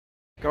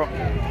Go.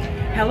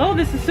 Hello,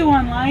 this is Sue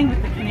Online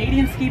with the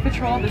Canadian Ski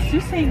Patrol, the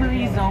Sault Ste.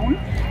 Marie Zone,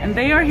 and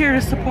they are here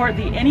to support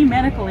any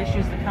medical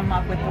issues that come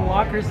up with the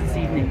walkers this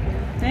evening.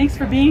 Thanks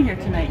for being here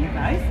tonight, you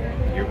guys.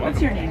 You're welcome.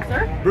 What's your name,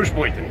 sir? Bruce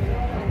Boynton.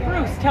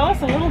 Bruce, tell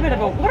us a little bit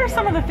about what are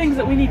some of the things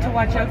that we need to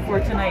watch out for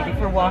tonight if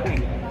we're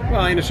walking?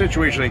 Well, in a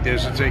situation like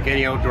this, it's like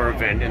any outdoor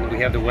event, and we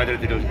have the weather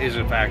that is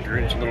a factor.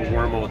 It's a little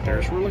warm out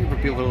there, so we're looking for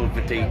people a little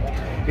fatigued.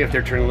 If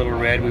they're turning a little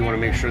red, we want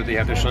to make sure that they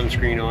have their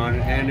sunscreen on,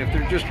 and if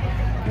they're just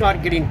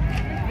not getting,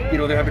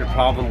 they're having a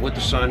problem with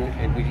the sun,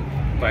 and we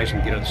advise them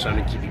to get out of the sun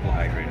and keep people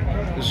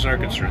hydrated. This is our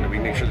concern, that we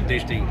make sure that they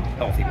stay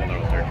healthy while they're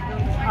out there.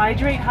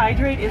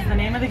 Hydrate is the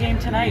name of the game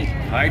tonight.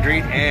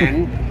 Hydrate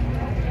and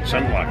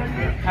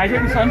sunblock.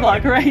 Hydrate and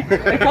sunblock, right?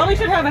 I probably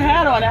should have a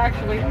hat on,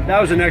 actually.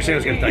 That was the next thing I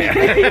was going to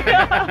tell you.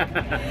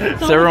 Yeah.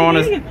 Does everyone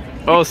want to?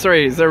 Oh,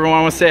 sorry. Does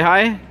everyone want to say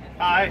hi?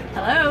 Hi.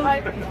 Hello. Hi.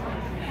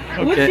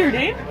 Okay. What's your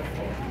name?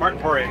 Martin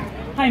Poirier.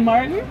 Hi,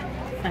 Martin.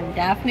 I'm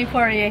Daphne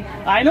Poirier.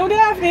 I know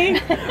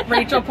Daphne.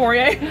 Rachel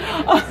Poirier.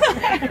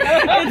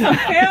 It's a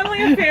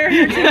family affair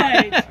here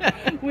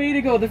tonight. Way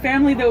to go. The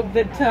family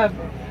that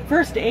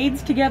first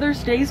aids together,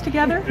 stays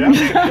together.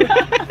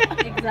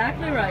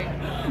 Exactly right.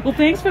 Well,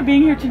 thanks for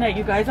being here tonight,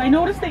 you guys. I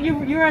noticed that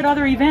you're at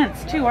other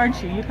events too,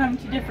 aren't you? You come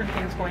to different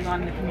things going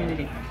on in the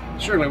community.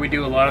 Certainly, we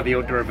do a lot of the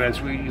outdoor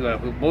events. We've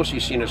mostly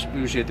seen us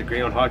usually at the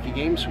Greyhound hockey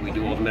games. We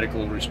do all the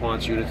medical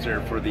response units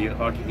there for the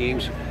hockey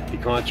games, the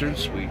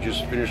concerts. We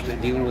just finished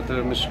dealing with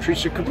Miss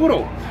Teresa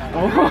Caputo.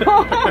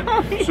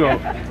 Oh. So,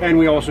 and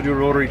we also do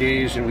Rotary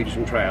Days, and we do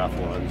some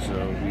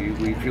triathlons.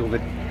 We feel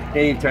that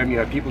anytime you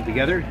have people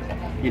together,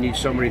 you need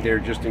somebody there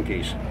just in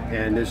case.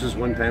 And this is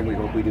one time we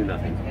hope we do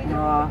nothing.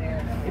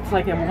 It's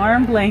like a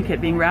warm blanket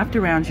being wrapped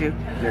around you.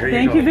 There you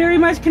Thank go. you very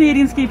much,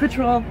 Canadian Ski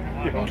Patrol.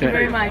 Thank you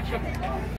very much.